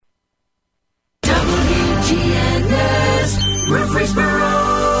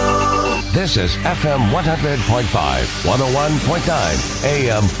This is FM 100.5, 101.9,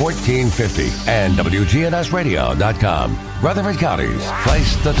 AM 1450, and WGNSradio.com. Rutherford County's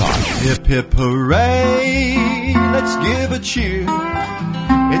place to talk. Hip, hip, hooray, let's give a cheer.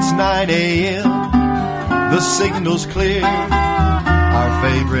 It's 9 a.m., the signal's clear. Our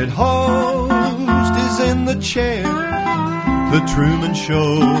favorite host is in the chair. The Truman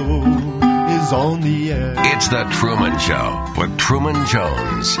Show is on the air. It's The Truman Show with Truman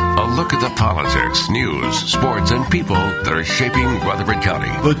Jones. A look at the politics, news, sports, and people that are shaping Rutherford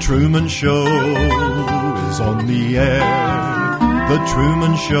County. The Truman Show is on the air. The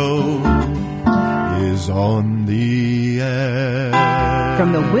Truman Show is on the air.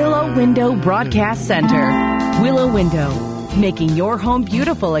 From the Willow Window Broadcast Center, Willow Window, making your home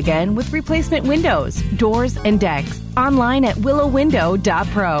beautiful again with replacement windows, doors, and decks. Online at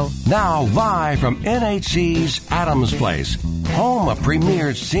willowwindow.pro. Now live from NHC's Adams Place, home of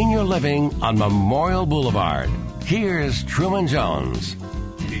premier senior living on Memorial Boulevard. Here's Truman Jones.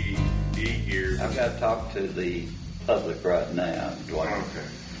 Here. I've got to talk to the public right now, Dwayne. Okay.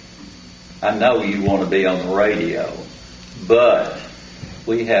 I know you want to be on the radio, but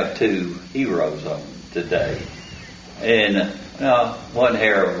we have two heroes on today. And one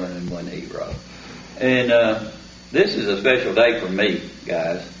heroine and one hero. And this is a special day for me,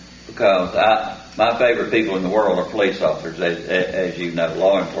 guys, because my favorite people in the world are police officers, as you know,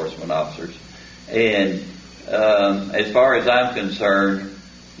 law enforcement officers. And as far as I'm concerned,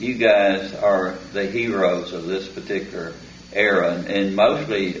 you guys are the heroes of this particular era. And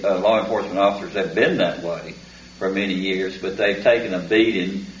mostly law enforcement officers have been that way for many years, but they've taken a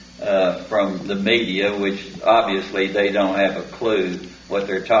beating from the media, which obviously they don't have a clue what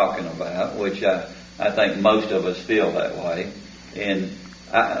they're talking about, which I think most of us feel that way. And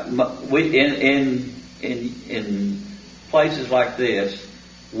we in places like this,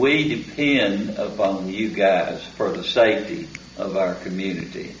 we depend upon you guys for the safety of our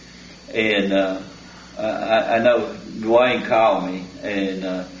community. And I know Dwayne called me,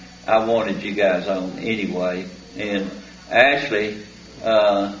 and I wanted you guys on anyway. And Ashley,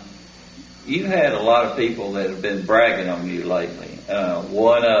 you had a lot of people that have been bragging on you lately.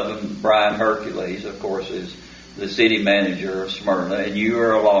 One of them, Brian Hercules, of course, is the city manager of Smyrna, and you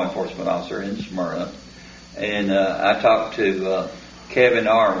are a law enforcement officer in Smyrna. And I talked to Kevin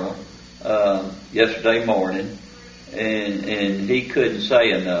Arnold yesterday morning, and he couldn't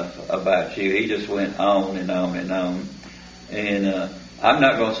say enough about you. He just went on and on and on. And I'm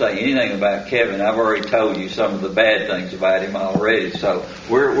not going to say anything about Kevin. I've already told you some of the bad things about him already, so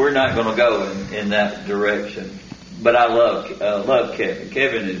we're not going to go in that direction. But I love Kevin.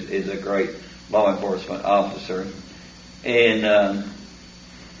 Kevin is a great law enforcement officer. And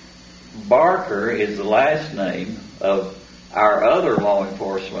Barker is the last name of our other law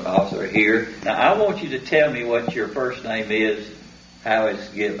enforcement officer here. Now, I want you to tell me what your first name is, how it's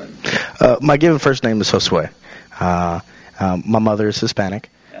given. My given first name is Josue. My mother is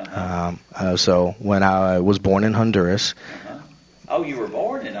Hispanic. So when I was born in Honduras. Oh, you were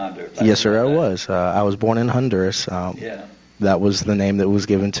born in Honduras? Yes, sir, I was. I was born in Honduras. Yeah. That was the name that was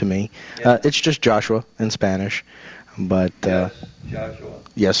given to me. Yeah. It's just Joshua in Spanish. But yes, Joshua.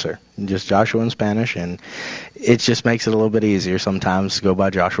 Yes, sir. Just Joshua in Spanish, and it just makes it a little bit easier sometimes to go by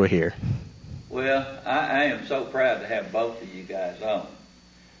Joshua here. Well, I am so proud to have both of you guys on.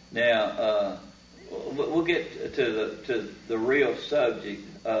 Now, we'll get to the real subject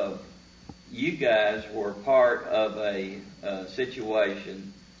of you guys were part of a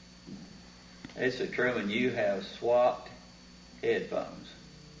situation. It's a Truman, you have swapped headphones.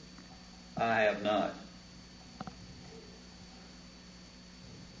 I have not.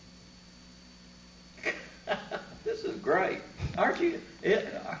 This is great, aren't you?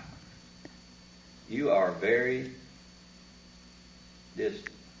 You are very distant.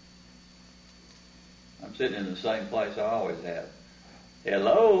 I'm sitting in the same place I always have.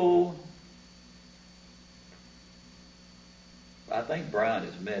 Hello? I think Brian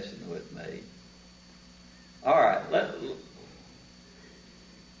is messing with me. All right,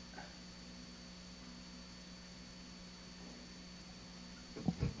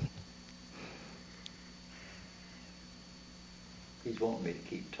 he's wanting me to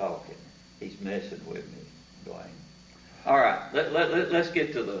keep talking. He's messing with me, Dwayne. All right, let's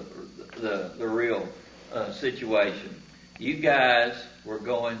get to the real situation. You guys were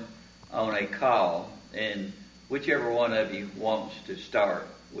going on a call, and whichever one of you wants to start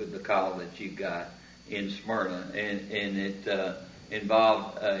with the call that you got in Smyrna, and it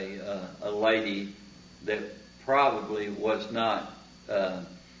involved a lady that probably was not,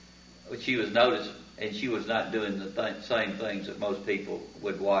 she was noticed, and she was not doing the same things that most people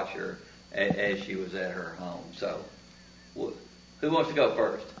would watch her as she was at her home. So, who wants to go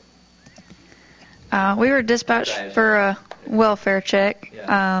first? We were dispatched for a welfare check.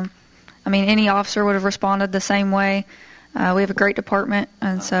 Yeah. Any officer would have responded the same way. We have a great department,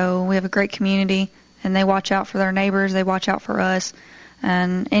 and so we have a great community, and they watch out for their neighbors. They watch out for us,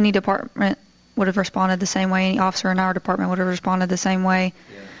 and any department would have responded the same way. Any officer in our department would have responded the same way.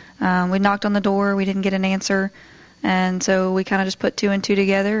 Yeah. We knocked on the door. We didn't get an answer, and so we kind of just put 2 and 2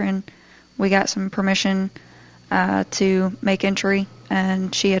 together, and we got some permission to make entry,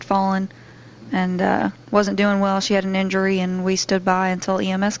 and she had fallen and wasn't doing well. She had an injury, and we stood by until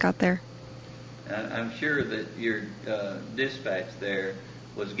EMS got there. I'm sure that your dispatch there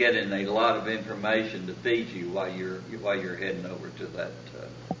was getting a lot of information to feed you while you're heading over to that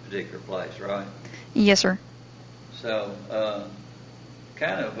particular place, right? Yes, sir. So,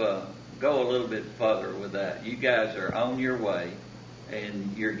 go a little bit further with that. You guys are on your way,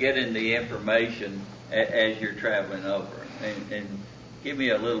 and you're getting the information as you're traveling over. And give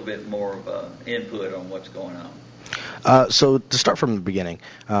me a little bit more of input on what's going on. So to start from the beginning,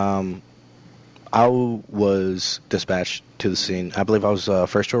 I was dispatched to the scene. I believe I was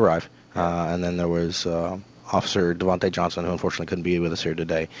first to arrive, and then there was Officer Devontae Johnson, who unfortunately couldn't be with us here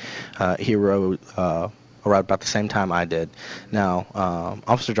today. He arrived about the same time I did. Now,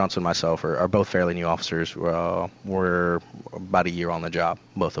 Officer Johnson and myself are both fairly new officers. We're about a year on the job,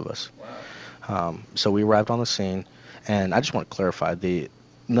 both of us. Wow. So we arrived on the scene, and I just want to clarify,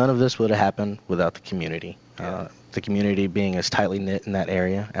 none of this would have happened without the community. Yeah. The community being as tightly knit in that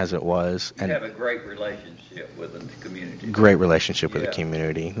area as it was. You have a great relationship with the community. Great relationship with the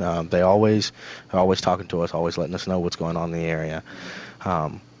community. They are always talking to us, always letting us know what's going on in the area.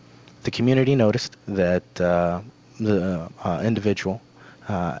 The community noticed that the individual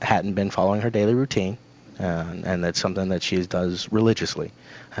hadn't been following her daily routine, and that's something that she does religiously.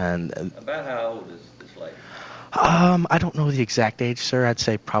 And about how old is this lady? I don't know the exact age, sir. I'd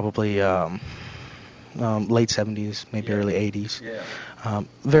say probably late 70s, maybe early 80s. Yeah.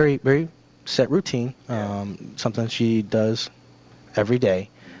 Very, very set routine. Something she does every day,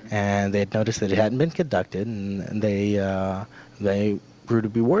 and they had noticed that it hadn't been conducted, and they grew to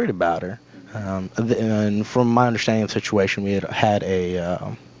be worried about her. And from my understanding of the situation, we had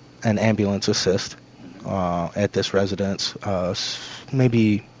an ambulance assist at this residence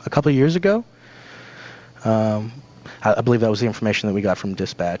maybe a couple of years ago. I believe that was the information that we got from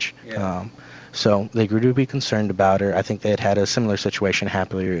dispatch. Yeah. So they grew to be concerned about her. I think they had a similar situation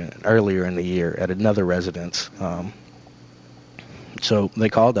happen earlier in the year at another residence. So they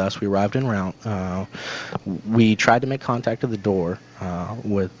called us. We arrived en route. We tried to make contact at the door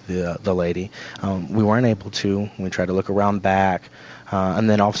with the lady. We weren't able to. We tried to look around back. And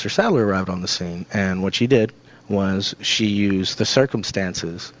then Officer Sadler arrived on the scene. And what she did was she used the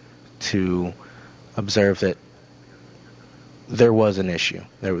circumstances to observe that there was an issue.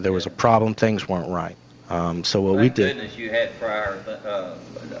 There was a problem. Things weren't right. So what we did... Goodness, you had prior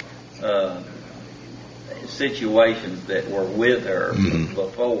situations that were with her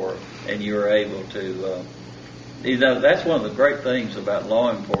before, and you were able to... that's one of the great things about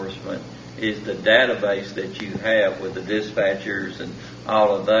law enforcement is the database that you have with the dispatchers and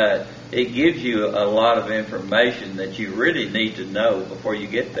all of that. It gives you a lot of information that you really need to know before you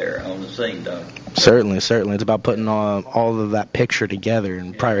get there on the scene, don't you? Certainly. It's about putting all of that picture together,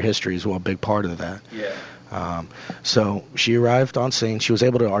 and prior history is a big part of that. Yeah. So she arrived on scene. She was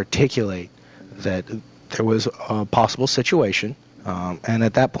able to articulate that there was a possible situation, and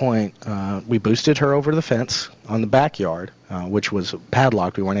at that point, we boosted her over the fence on the backyard, which was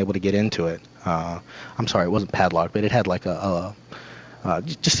padlocked. We weren't able to get into it. I'm sorry, it wasn't padlocked, but it had like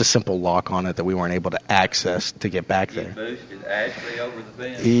just a simple lock on it that we weren't able to access to get back there. You boosted Ashley over the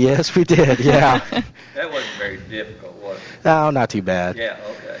fence? Yes, we did, yeah. That wasn't very difficult, was it? No, not too bad. Yeah,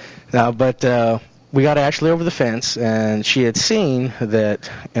 okay. No, but we got Ashley over the fence, and she had seen that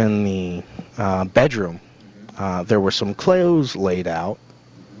in the bedroom there were some clothes laid out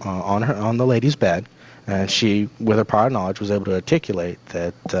on the lady's bed, and she, with her prior knowledge, was able to articulate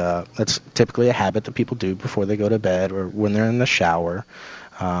that that's typically a habit that people do before they go to bed or when they're in the shower.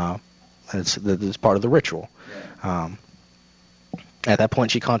 It's part of the ritual. Yeah. At that point,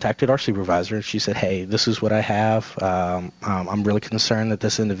 she contacted our supervisor, and she said, hey, this is what I have. I'm really concerned that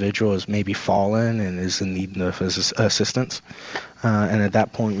this individual has maybe fallen and is in need of assistance. And at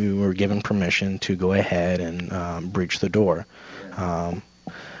that point, we were given permission to go ahead and breach the door.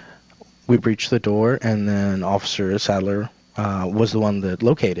 We breached the door, and then Officer Sadler was the one that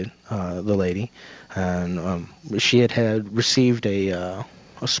located the lady. And she had received a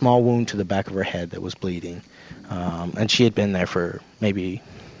small wound to the back of her head that was bleeding. And she had been there for maybe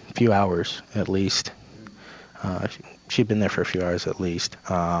few hours at least. She'd been there for a few hours at least.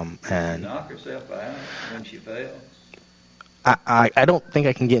 And Did she knock herself out when she fell? I don't think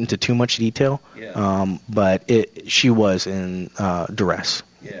I can get into too much detail. Yeah. But she was in duress.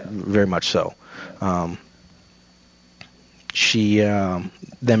 Yeah. Very much so. She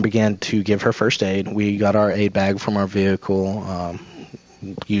then began to give her first aid. We got our aid bag from our vehicle,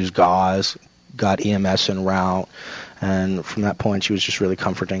 used gauze, got EMS en route, and from that point she was just really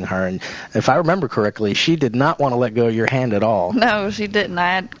comforting her. And if I remember correctly, she did not want to let go of your hand at all. No, she didn't.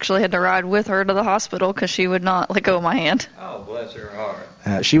 I actually had to ride with her to the hospital because she would not let go of my hand. Oh, bless her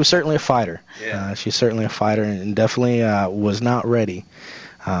heart. She was certainly a fighter. Yeah. She's certainly a fighter and definitely was not ready.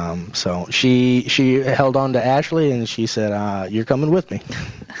 So she held on to Ashley and she said, "You're coming with me."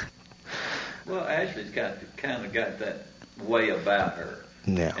 Well, Ashley's got that way about her.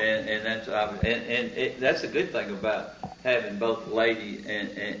 Yeah. And that's that's a good thing about having both lady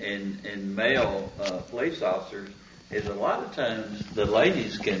and male police officers is a lot of times the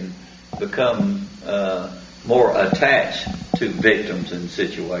ladies can become more attached to victims in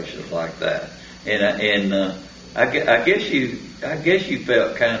situations like that. And I guess you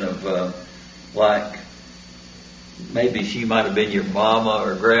felt kind of like maybe she might have been your mama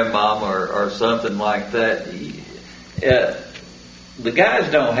or grandmama or something like that. The guys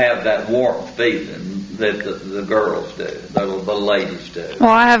don't have that warm feeling that the girls do, the ladies do. Well,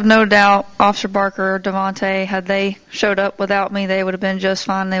 I have no doubt Officer Barker or Devontae, had they showed up without me, they would have been just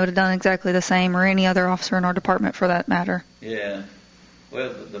fine. They would have done exactly the same, or any other officer in our department for that matter. Yeah.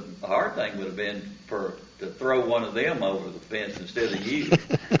 Well, the hard thing would have been to throw one of them over the fence instead of you.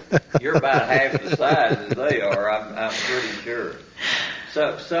 You're about half the size as they are, I'm pretty sure.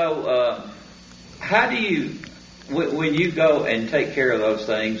 So how do you, when you go and take care of those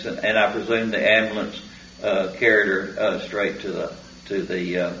things, and I presume the ambulance carried her straight to the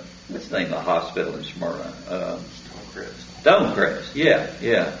what's the name of the hospital in Smyrna? Stonecrest.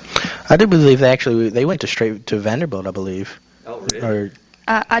 Yeah. I do believe they went straight to Vanderbilt, I believe. Oh, really?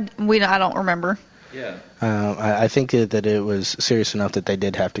 I don't remember. Yeah. I think that it was serious enough that they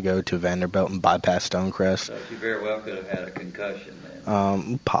did have to go to Vanderbilt and bypass Stonecrest. So she very well could have had a concussion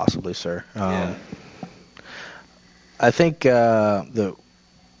then. Possibly, sir. Yeah. I think the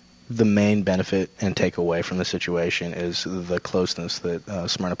main benefit and takeaway from the situation is the closeness that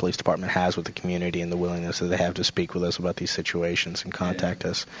Smyrna Police Department has with the community and the willingness that they have to speak with us about these situations and contact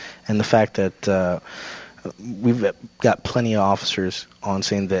us. And the fact that we've got plenty of officers on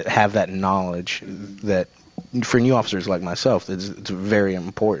scene that have that knowledge that for new officers like myself, it's very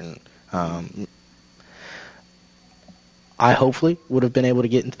important. I hopefully would have been able to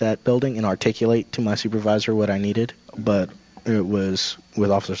get into that building and articulate to my supervisor what I needed, but it was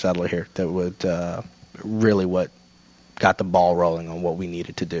with Officer Sadler here that would really what got the ball rolling on what we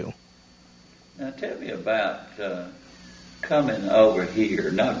needed to do. Now tell me about coming over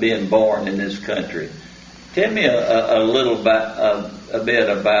here, not being born in this country. Tell me a little bit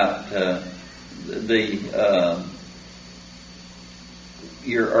about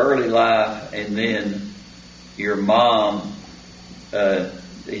your early life, and then your mom.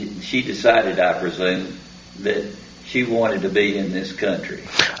 She decided, I presume, that she wanted to be in this country.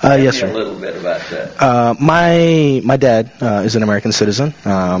 Yes, sir. Tell me a little bit about that. My dad is an American citizen.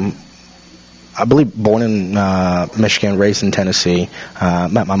 I believe born in Michigan, raised in Tennessee.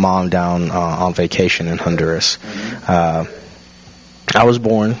 Met my mom down on vacation in Honduras. I was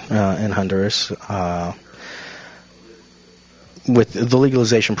born in Honduras. With the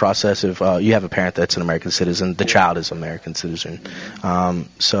legalization process, if you have a parent that's an American citizen, the child is an American citizen.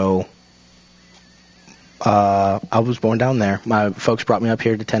 So I was born down there. My folks brought me up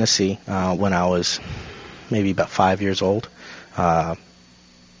here to Tennessee when I was maybe about 5 years old.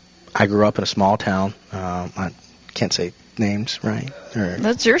 I grew up in a small town. I can't say names, right?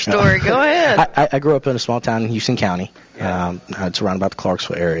 That's your story. Go ahead. I grew up in a small town in Houston County. Yeah. It's around about the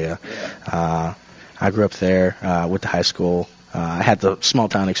Clarksville area. Yeah. I grew up there, went to high school. I had the small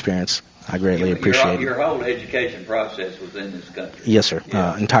town experience. I greatly appreciate it. Your whole education process was in this country. Yes, sir.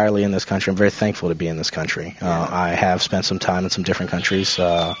 Yeah. Entirely in this country. I'm very thankful to be in this country. I have spent some time in some different countries.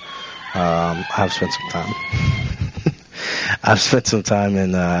 I've spent some time. I've spent some time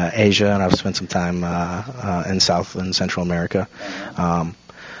in Asia, and I've spent some time in South and Central America.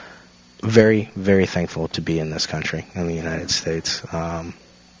 Very, very thankful to be in this country, in the United States.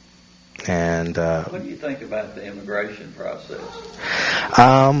 And what do you think about the immigration process?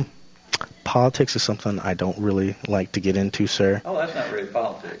 Politics is something I don't really like to get into, sir. Oh, that's not really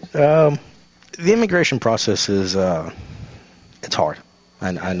politics. The immigration process is it's hard.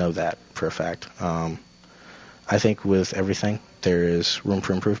 I know that for a fact. I think with everything, there is room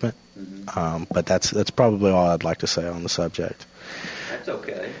for improvement. Mm-hmm. But that's probably all I'd like to say on the subject. That's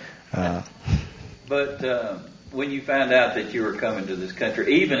okay. But when you found out that you were coming to this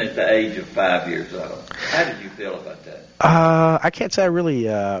country, even at the age of 5 years old, how did you feel about that? I can't say I really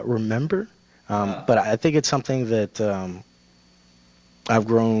remember, but I think it's something that I've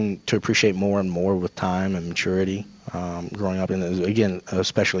grown to appreciate more and more with time and maturity. Growing up, and again,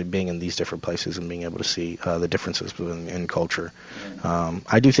 especially being in these different places and being able to see the differences in culture.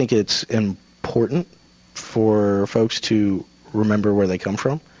 I do think it's important for folks to remember where they come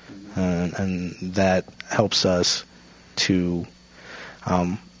from, and that helps us to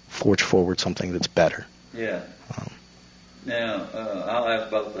forge forward something that's better. Yeah. Now, I'll ask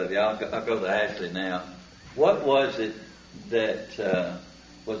both of you. I'll go to Ashley now. What was it that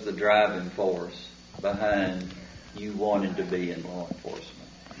was the driving force behind you wanted to be in law enforcement?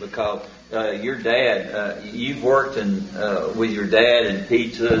 Because your dad, you've worked with your dad in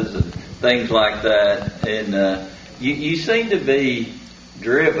pizzas and things like that, and you seem to be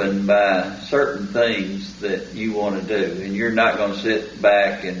driven by certain things that you want to do, and you're not going to sit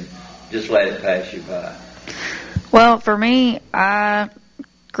back and just let it pass you by. Well, for me, I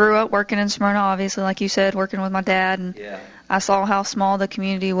grew up working in Smyrna, obviously, like you said, working with my dad, and I saw how small the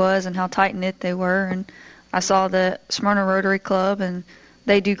community was and how tight-knit they were, and I saw the Smyrna Rotary Club, and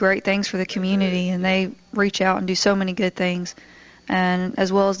they do great things for the community, and they reach out and do so many good things, and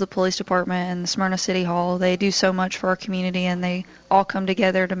as well as the police department and the Smyrna City Hall, they do so much for our community, and they all come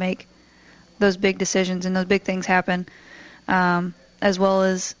together to make those big decisions and those big things happen, as well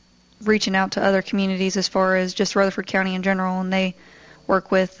as reaching out to other communities as far as just Rutherford County in general, and they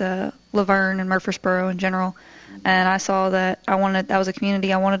work with Laverne and Murfreesboro in general, and I saw that that was a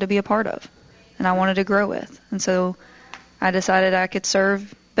community I wanted to be a part of, and I wanted to grow with, and so I decided I could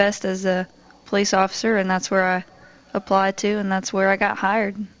serve best as a police officer, and that's where I applied to, and that's where I got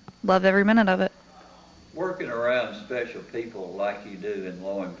hired. Love every minute of it. Working around special people like you do in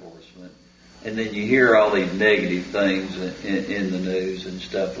law enforcement, and then you hear all these negative things in the news and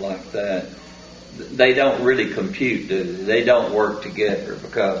stuff like that, they don't really compute, do they? They don't work together,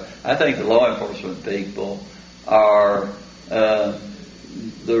 because I think the law enforcement people are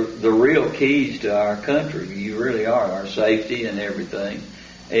the real keys to our country. You really are, our safety and everything.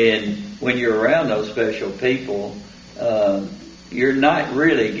 And when you're around those special people, you're not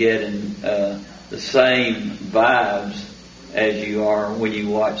really getting the same vibes as you are when you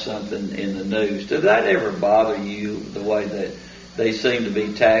watch something in the news. Does that ever bother you, the way that they seem to be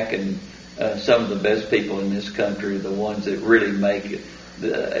attacking some of the best people in this country, the ones that really make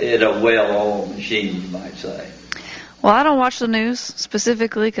it a well-oiled machine, you might say? Well, I don't watch the news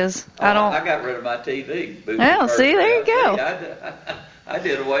specifically because I don't. I got rid of my TV. Yeah, see, there you go. I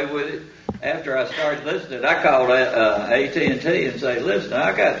did away with it after I started listening. I called AT&T and say, listen,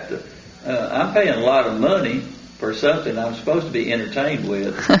 I'm paying a lot of money for something I'm supposed to be entertained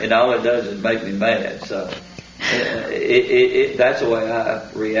with, and all it does is make me mad. So that's the way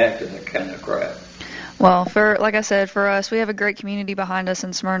I react to that kind of crap. Well, like I said, for us, we have a great community behind us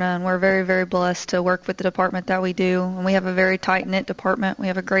in Smyrna, and we're very, very blessed to work with the department that we do. And we have a very tight-knit department. We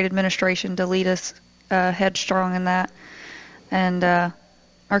have a great administration to lead us headstrong in that. And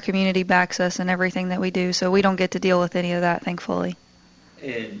our community backs us in everything that we do, so we don't get to deal with any of that, thankfully.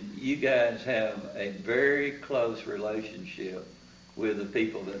 And you guys have a very close relationship with the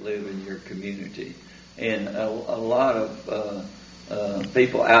people that live in your community. And a lot of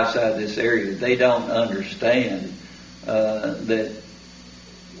people outside this area, they don't understand that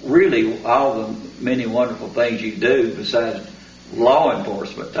really all the many wonderful things you do besides law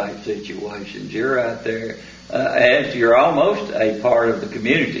enforcement type situations. You're out there as you're almost a part of the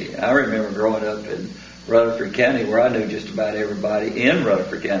community. I remember growing up in Rutherford County where I knew just about everybody in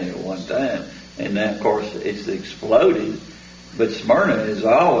Rutherford County at one time. And now, of course, it's exploded. But Smyrna has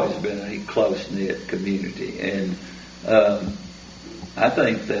always been a close-knit community. And I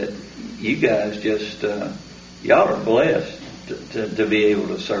think that you guys just, y'all are blessed to be able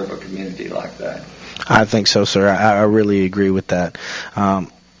to serve a community like that. I think so, sir. I really agree with that.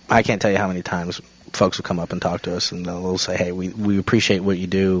 I can't tell you how many times folks will come up and talk to us, and they'll say, hey, we appreciate what you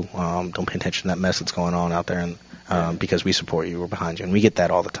do. Don't pay attention to that mess that's going on out there, and because we support you, we're behind you. And we get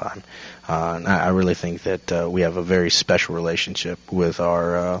that all the time. And I really think that we have a very special relationship with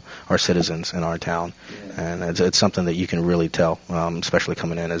our citizens in our town. Yeah. And it's something that you can really tell, especially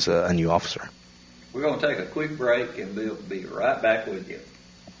coming in as a new officer. We're going to take a quick break, and we'll be right back with you.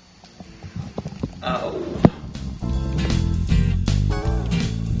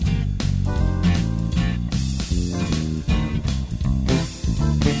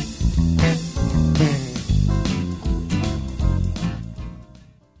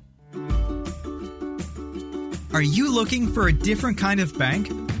 Are you looking for a different kind of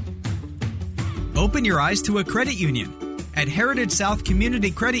bank? Open your eyes to a credit union. At Heritage South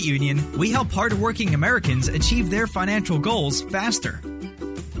Community Credit Union, we help hardworking Americans achieve their financial goals faster.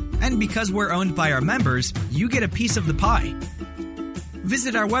 And because we're owned by our members, you get a piece of the pie.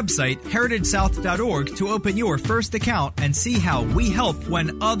 Visit our website, heritagesouth.org, to open your first account and see how we help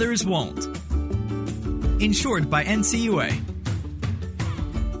when others won't. Insured by NCUA.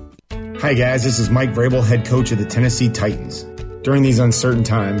 Hi guys, this is Mike Vrabel, head coach of the Tennessee Titans. During these uncertain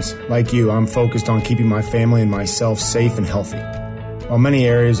times, like you, I'm focused on keeping my family and myself safe and healthy. While many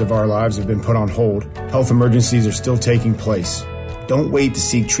areas of our lives have been put on hold, health emergencies are still taking place. Don't wait to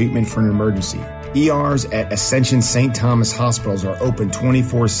seek treatment for an emergency. ERs at Ascension St. Thomas hospitals are open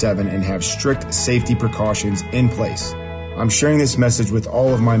 24/7 and have strict safety precautions in place. I'm sharing this message with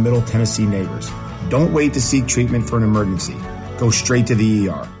all of my Middle Tennessee neighbors. Don't wait to seek treatment for an emergency. Go straight to the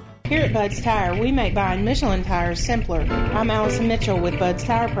ER. Here at Bud's Tire, we make buying Michelin tires simpler. I'm Allison Mitchell with Bud's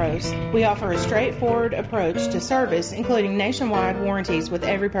Tire Pros. We offer a straightforward approach to service, including nationwide warranties with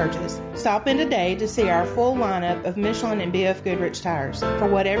every purchase. Stop in today to see our full lineup of Michelin and BF Goodrich tires. For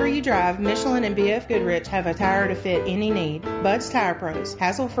whatever you drive, Michelin and BF Goodrich have a tire to fit any need. Bud's Tire Pros,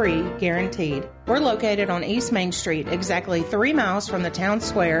 hassle-free, guaranteed. We're located on East Main Street, exactly 3 miles from the town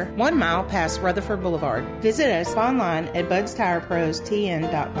square, 1 mile past Rutherford Boulevard. Visit us online at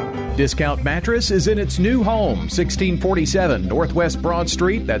budstirepros.tn.com. Discount Mattress is in its new home, 1647 Northwest Broad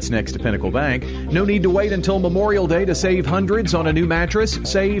Street. That's next to Pinnacle Bank. No need to wait until Memorial Day to save hundreds on a new mattress.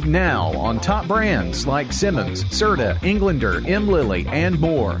 Save now on top brands like Simmons, Serta, Englander, M. Lilly, and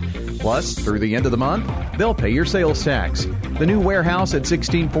more. Plus, through the end of the month, they'll pay your sales tax. The new warehouse at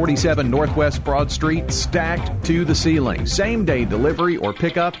 1647 Northwest Broad Street, stacked to the ceiling. Same-day delivery or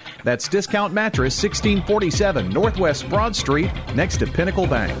pickup. That's Discount Mattress, 1647 Northwest Broad Street, next to Pinnacle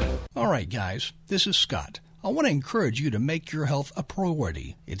Bank. All right, guys, this is Scott. I want to encourage you to make your health a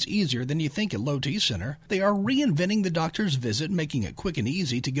priority. It's easier than you think at Low T Center. They are reinventing the doctor's visit, making it quick and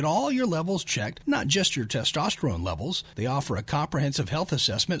easy to get all your levels checked, not just your testosterone levels. They offer a comprehensive health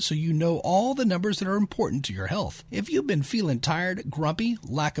assessment so you know all the numbers that are important to your health. If you've been feeling tired, grumpy,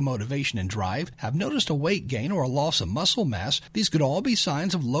 lack of motivation and drive, have noticed a weight gain or a loss of muscle mass, these could all be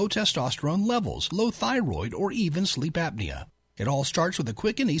signs of low testosterone levels, low thyroid, or even sleep apnea. It all starts with a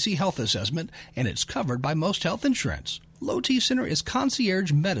quick and easy health assessment, and it's covered by most health insurance. Low T Center is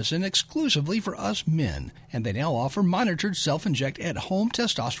concierge medicine exclusively for us men, and they now offer monitored self-inject at-home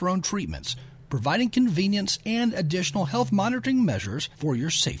testosterone treatments, providing convenience and additional health monitoring measures for your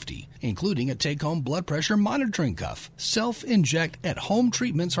safety, including a take-home blood pressure monitoring cuff. Self-inject at-home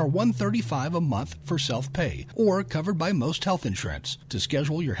treatments are $135 a month for self-pay, or covered by most health insurance. To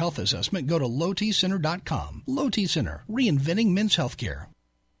schedule your health assessment, go to lowtcenter.com. Low T Center, reinventing men's healthcare.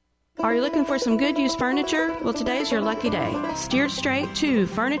 Are you looking for some good used furniture? Well, today's your lucky day. Steered Straight 2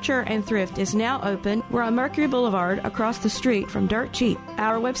 Furniture and Thrift is now open. We're on Mercury Boulevard across the street from Dirt Cheap.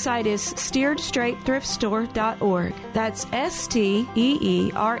 Our website is steeredstraightthriftstore.org. That's STEERED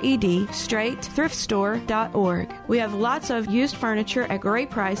straightthriftstore.org. We have lots of used furniture at great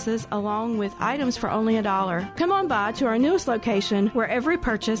prices along with items for only $1. Come on by to our newest location where every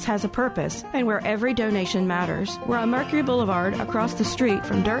purchase has a purpose and where every donation matters. We're on Mercury Boulevard across the street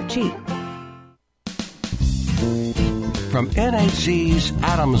from Dirt Cheap. From NHC's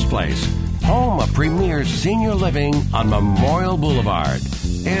Adams Place, home of premier senior living on Memorial Boulevard.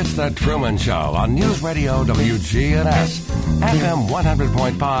 It's The Truman Show on News Radio WGNS, FM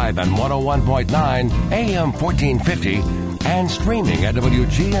 100.5 and 101.9, AM 1450, and streaming at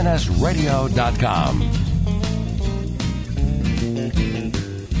WGNSradio.com.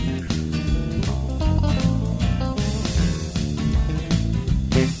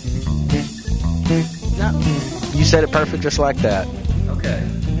 You said it perfect just like that. Okay.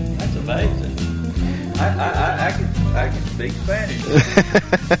 That's amazing. I can speak Spanish.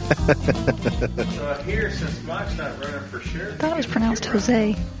 So here, since Mike's not running for sheriff, I thought it was pronounced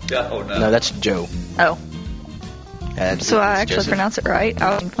Jose. Oh, no. No, that's Joe. Oh. So I actually Joseph. pronounce it right?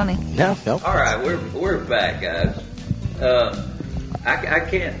 I was funny. No. All right, we're back, guys. I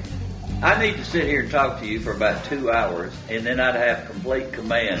can't. I need to sit here and talk to you for about 2 hours, and then I'd have complete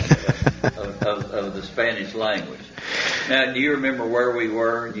command of the Spanish language. Now, do you remember where we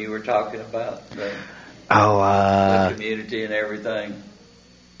were and you were talking about the community and everything?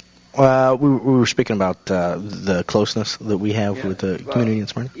 We were speaking about the closeness that we have with the community in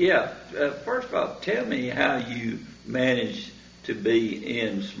Smyrna. Yeah. First of all, tell me how you managed to be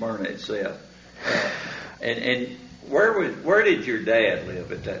in Smyrna itself. And Where did your dad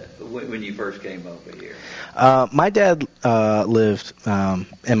live at that when you first came over here? My dad lived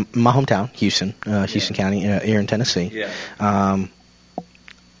in my hometown, Houston County, here in Tennessee. Yeah.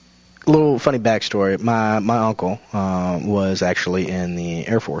 Little funny backstory. My uncle was actually in the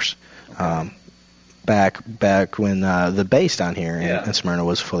Air Force back when the base down here in Smyrna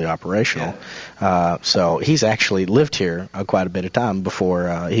was fully operational. Yeah. So he's actually lived here quite a bit of time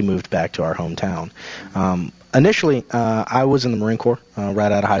before he moved back to our hometown. Initially, I was in the Marine Corps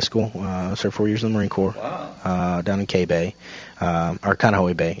right out of high school. Served 4 years in the Marine Corps. Wow. Down in K-Bay, or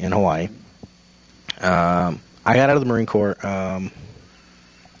Kaneohe Bay in Hawaii. I got out of the Marine Corps.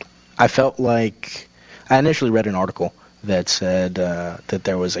 I felt like I initially read an article that said that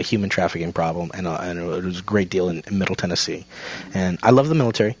there was a human trafficking problem, and it was a great deal in Middle Tennessee. And I love the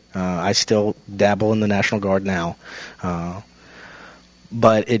military. I still dabble in the National Guard now.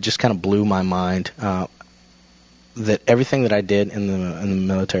 But it just kind of blew my mind that everything that I did in the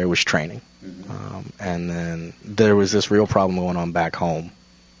military was training. And then there was this real problem going on back home,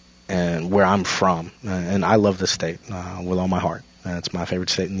 and where I'm from. And I love this state with all my heart. It's my favorite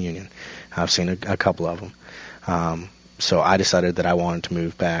state in the Union. I've seen a couple of them. So I decided that I wanted to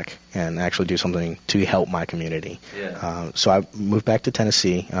move back and actually do something to help my community. Yeah. So I moved back to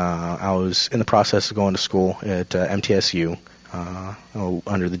Tennessee. I was in the process of going to school at MTSU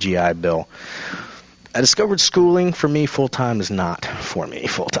under the GI Bill. I discovered schooling for me full-time is not for me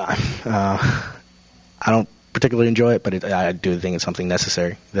full-time. I don't particularly enjoy it, but I do think it's something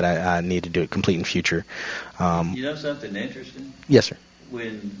necessary that I need to do it complete in future. You know something interesting? Yes, sir.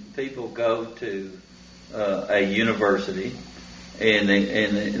 When people go to a university and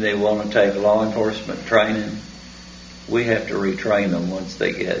they want to take law enforcement training, we have to retrain them once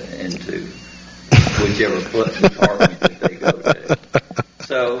they get into whichever department that they go to.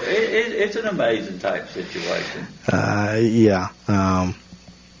 So it's an amazing type situation. Yeah.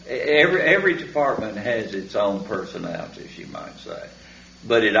 Every department has its own personalities, you might say,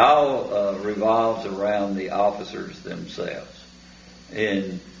 but it all revolves around the officers themselves,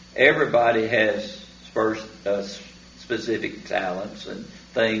 and everybody has specific talents and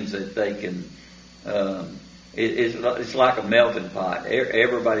things that they can. It's like a melting pot.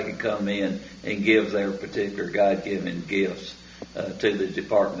 Everybody can come in and give their particular God-given gifts to the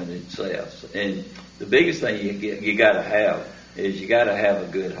department itself. And the biggest thing you got to have is you got to have a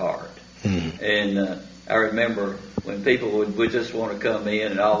good heart. Mm-hmm. And I remember when people would just want to come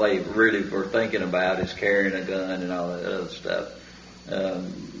in and all they really were thinking about is carrying a gun and all that other stuff.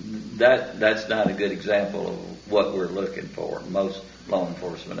 That's not a good example of what we're looking for in most law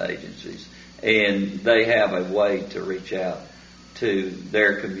enforcement agencies. And they have a way to reach out to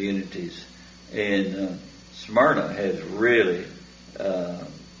their communities. And Smyrna has really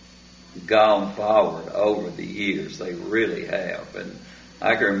gone forward over the years. They really have. And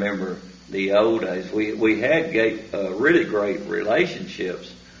I can remember the old days. We had really great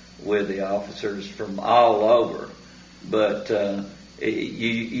relationships with the officers from all over. But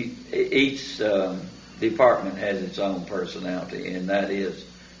each department has its own personality, and that is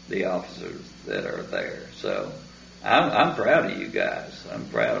the officers that are there. So I'm proud of you guys. I'm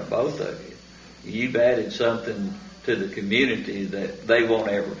proud of both of you. You've added something to the community that they won't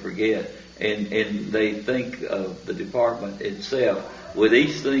ever forget, and they think of the department itself. With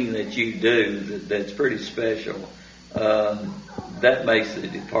each thing that you do that's pretty special, that makes the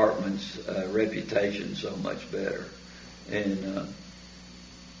department's reputation so much better. And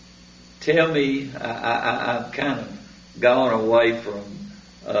tell me, I've kind of gone away from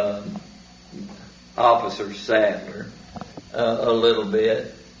Officer Sadler a little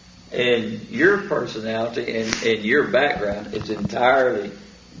bit, and your personality and your background is entirely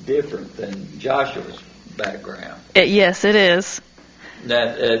different than Joshua's background. Yes, it is.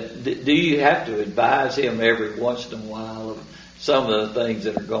 Now, do you have to advise him every once in a while of some of the things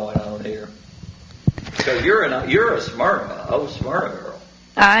that are going on here? Because you're a Smyrna girl.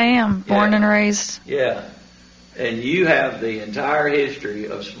 I am born and raised. Yeah, and you have the entire history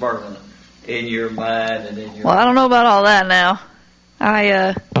of Smyrna in your mind and in your. Well, I don't know about all that now.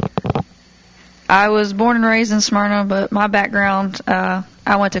 I was born and raised in Smyrna, but my background, I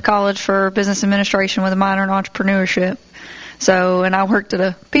went to college for business administration with a minor in entrepreneurship. So, and I worked at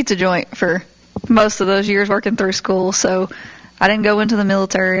a pizza joint for most of those years working through school. So, I didn't go into the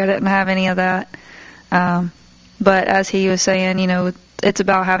military. I didn't have any of that. But as he was saying, you know, it's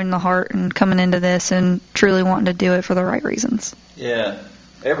about having the heart and coming into this and truly wanting to do it for the right reasons. Yeah.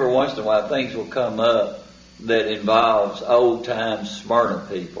 Every once in a while, things will come up that involves old-time Smyrna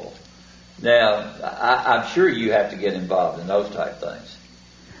people. Now, I'm sure you have to get involved in those type things.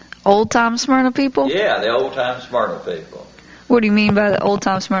 Old-time Smyrna people? Yeah, the old-time Smyrna people. What do you mean by the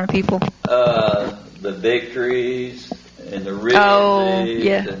old-time Smyrna people? The Victories and the Ridleys. Oh,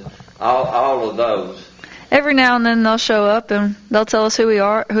 yeah. And all of those. Every now and then they'll show up and they'll tell us who they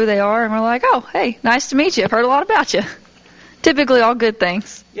are, and we're like, oh, hey, nice to meet you. I've heard a lot about you. Typically all good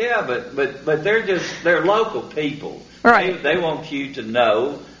things. Yeah, but they're local people. Right. They want you to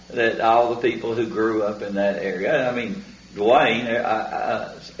know that all the people who grew up in that area. I mean, Dwayne,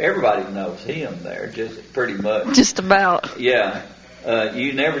 everybody knows him there, just pretty much. Just about. Yeah.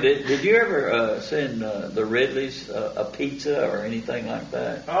 You never did. Did you ever send the Ridleys a pizza or anything like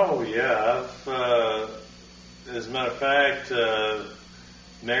that? Oh yeah, as a matter of fact,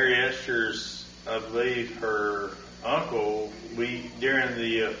 Mary Esther's, I believe, her uncle. During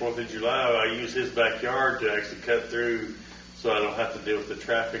the 4th of July, I used his backyard to actually cut through, so I don't have to deal with the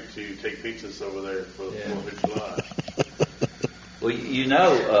traffic to take pizzas over there for the 4th of July. Well, you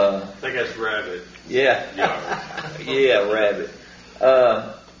know, I think that's Rabbit. Yeah. Yeah, Rabbit.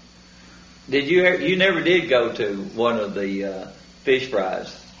 Did you never did go to one of the fish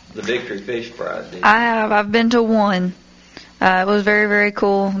fries, the Victory Fish Fries, did you? I have. I've been to one. It was very, very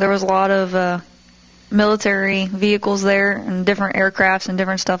cool. There was a lot of military vehicles there and different aircrafts and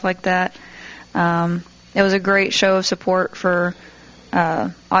different stuff like that. It was a great show of support for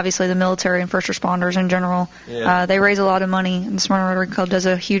obviously the military and first responders in general. Yeah. They raise a lot of money, and the Smyrna Rotary Club does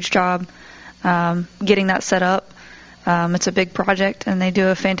a huge job getting that set up. It's a big project, and they do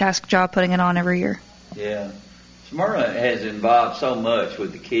a fantastic job putting it on every year. Yeah. Smyrna has involved so much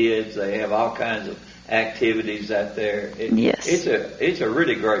with the kids. They have all kinds of activities out there. Yes. It's a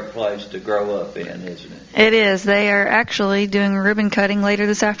really great place to grow up in, isn't it? It is. They are actually doing ribbon cutting later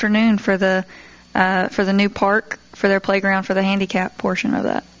this afternoon for the new park, for their playground, for the handicap portion of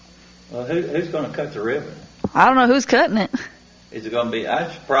that. Well, who's going to cut the ribbon? I don't know who's cutting it. Is it going to be?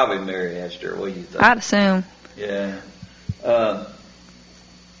 It's probably Mary Esther. What do you think? I'd assume. Yeah.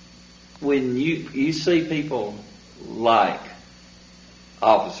 When you see people like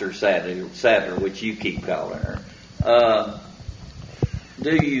Officer Sadler, which you keep calling her,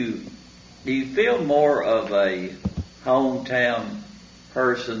 do you feel more of a hometown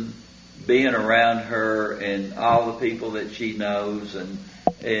person being around her and all the people that she knows, and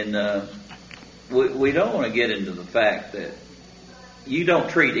we don't want to get into the fact that you don't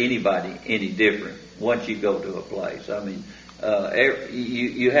treat anybody any different once you go to a place. I mean,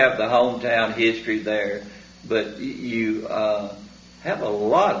 you have the hometown history there, but you have a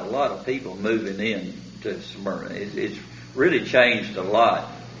lot of people moving in to Smyrna. It's really changed a lot.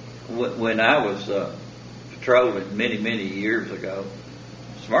 When I was patrolling many years ago,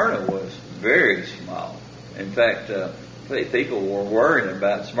 Smyrna was very small. In fact, people were worrying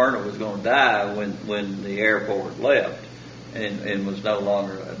about Smyrna was going to die when the airport left and was no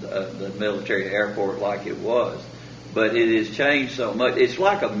longer the military airport like it was. But it has changed so much. It's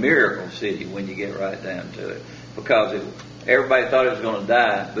like a miracle city when you get right down to it, because everybody thought it was going to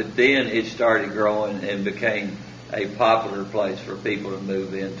die, but then it started growing and became a popular place for people to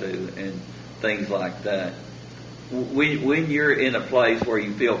move into and things like that. When you're in a place where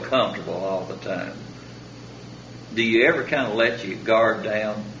you feel comfortable all the time, do you ever kind of let your guard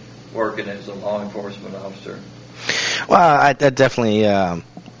down working as a law enforcement officer? Well, I definitely,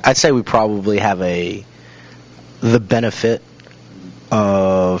 I'd say we probably have the benefit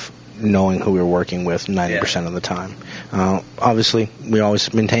of knowing who we're working with 90% of the time. Obviously, we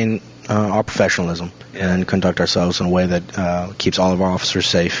always maintain our professionalism and conduct ourselves in a way that keeps all of our officers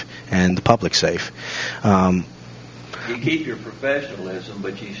safe and the public safe. You keep your professionalism,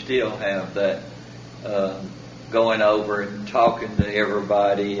 but you still have that going over and talking to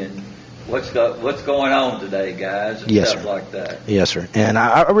everybody and what's going on today, guys, and stuff like that. Yes, sir. And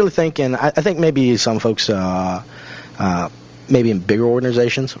I really think, and I think maybe some folks, maybe in bigger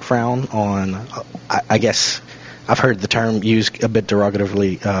organizations, frown on, I guess I've heard the term used a bit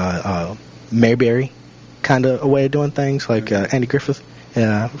derogatively, Mayberry kind of a way of doing things, like Andy Griffith.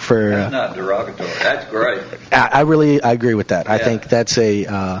 That's not derogatory. That's great. I agree with that. I think that's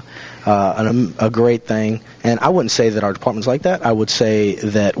a great thing, and I wouldn't say that our department's like that. I would say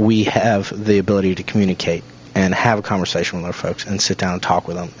that we have the ability to communicate and have a conversation with our folks and sit down and talk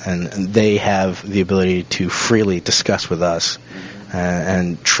with them, and they have the ability to freely discuss with us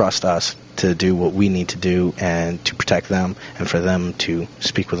and trust us to do what we need to do and to protect them and for them to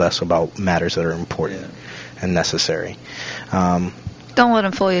speak with us about matters that are important and necessary. Don't let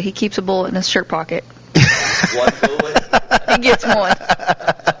him fool you. He keeps a bullet in his shirt pocket. One bullet? He gets one.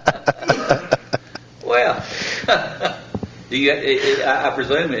 Well, I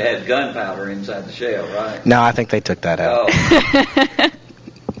presume it has gunpowder inside the shell, right? No, I think they took that out. Oh.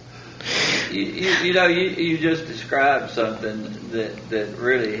 You just described something that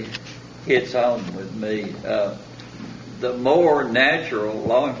really hits home with me. The more natural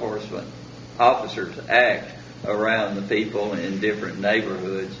law enforcement officers act around the people in different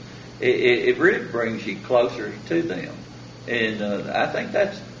neighborhoods, it really brings you closer to them. And I think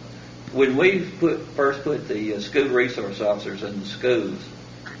that's when we first put the school resource officers in the schools.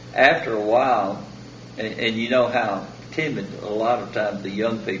 After a while, and you know how timid a lot of times the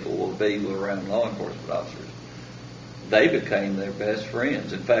young people will be around law enforcement officers, they became their best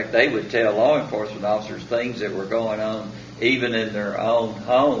friends. In fact, they would tell law enforcement officers things that were going on even in their own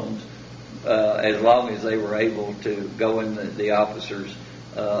homes, as long as they were able to go in the officer's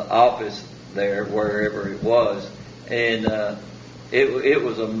office there, wherever it was. And it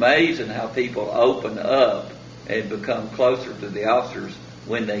was amazing how people open up and become closer to the officers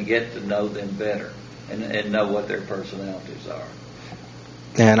when they get to know them better and know what their personalities are.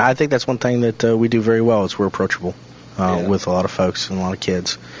 And I think that's one thing that we do very well is we're approachable with a lot of folks and a lot of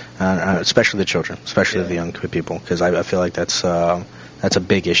kids, especially the children, especially the young people, because I feel like that's a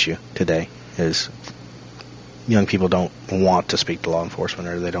big issue today. Is young people don't want to speak to law enforcement,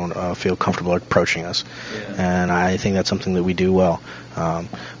 or they don't feel comfortable approaching us. And I think that's something that we do well.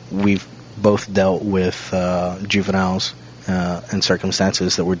 We've both dealt with juveniles in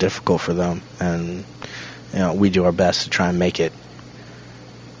circumstances that were difficult for them, and we do our best to try and make it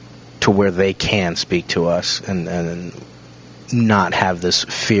to where they can speak to us and not have this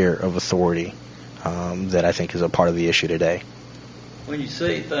fear of authority that I think is a part of the issue today. When you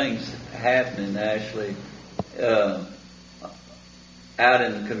see things happening, Ashley, out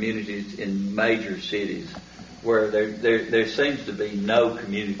in the communities in major cities where there seems to be no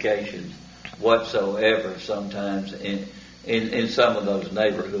communication whatsoever sometimes in some of those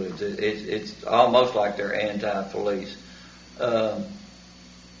neighborhoods. It's almost like they're anti-police.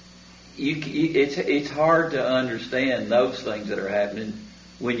 It's hard to understand those things that are happening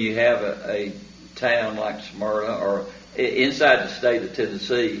when you have a town like Smyrna or inside the state of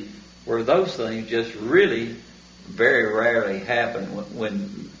Tennessee, where those things just really very rarely happen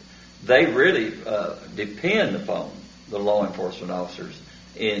when they really depend upon the law enforcement officers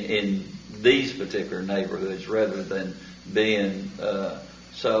in these particular neighborhoods rather than being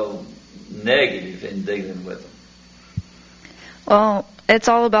so negative in dealing with them. Well, it's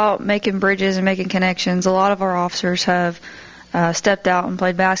all about making bridges and making connections. A lot of our officers have stepped out and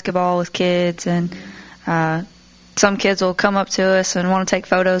played basketball with kids, and some kids will come up to us and want to take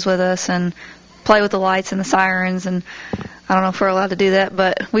photos with us and play with the lights and the sirens, and I don't know if we're allowed to do that,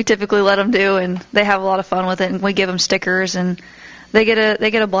 but we typically let them do, and they have a lot of fun with it, and we give them stickers, and they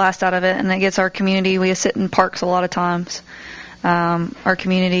get a blast out of it, and it gets our community. We sit in parks a lot of times. Our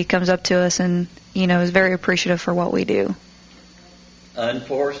community comes up to us and is very appreciative for what we do.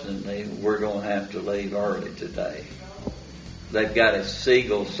 Unfortunately, we're going to have to leave early today. They've got a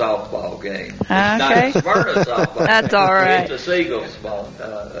Seagull softball game. It's not a Smyrna softball That's game. all right. It's a Seagull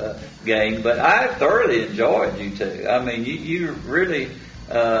game, but I thoroughly enjoyed you two. I mean, you really,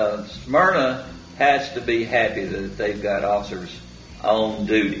 Smyrna has to be happy that they've got officers on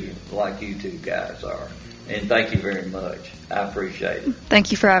duty like you two guys are. And thank you very much. I appreciate it.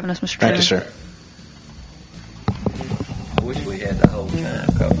 Thank you for having us, Mr. Thank you, sir. I wish we had the whole time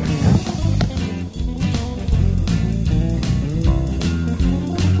covered.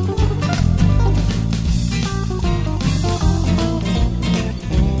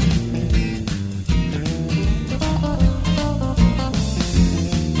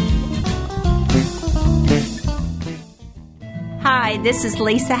 Hi, this is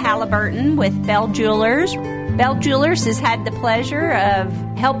Lisa Halliburton with Bell Jewelers. Bell Jewelers has had the pleasure of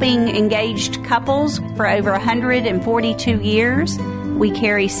helping engaged couples for over 142 years. We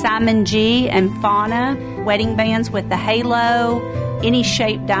carry Simon G and Fauna wedding bands with the halo, any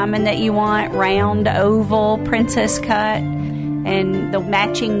shaped diamond that you want, round, oval, princess cut, and the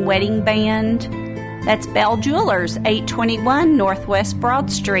matching wedding band. That's Bell Jewelers, 821 Northwest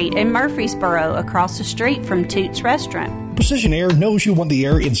Broad Street in Murfreesboro, across the street from Toots Restaurant. Precision Air knows you want the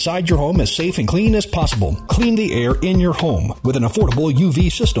air inside your home as safe and clean as possible. Clean the air in your home with an affordable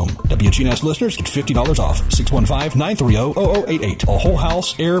UV system. WGNS listeners get $50 off. 615-930-0088. A whole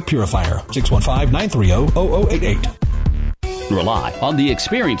house air purifier. 615-930-0088. Rely on the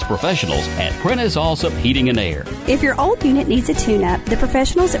experienced professionals at Prentice Allsup Heating and Air. If your old unit needs a tune-up, the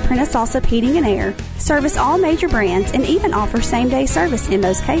professionals at Prentice Allsup Heating and Air service all major brands and even offer same-day service in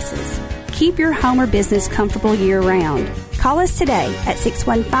most cases. Keep your home or business comfortable year-round. Call us today at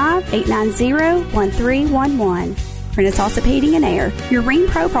 615-890-1311. Prentice Allsup Heating and Air, your Ring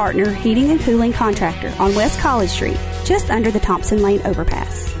Pro partner heating and cooling contractor on West College Street, just under the Thompson Lane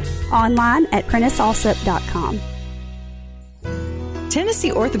overpass. Online at PrenticeAllSoap.com.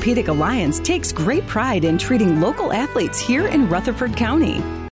 Tennessee Orthopedic Alliance takes great pride in treating local athletes here in Rutherford County.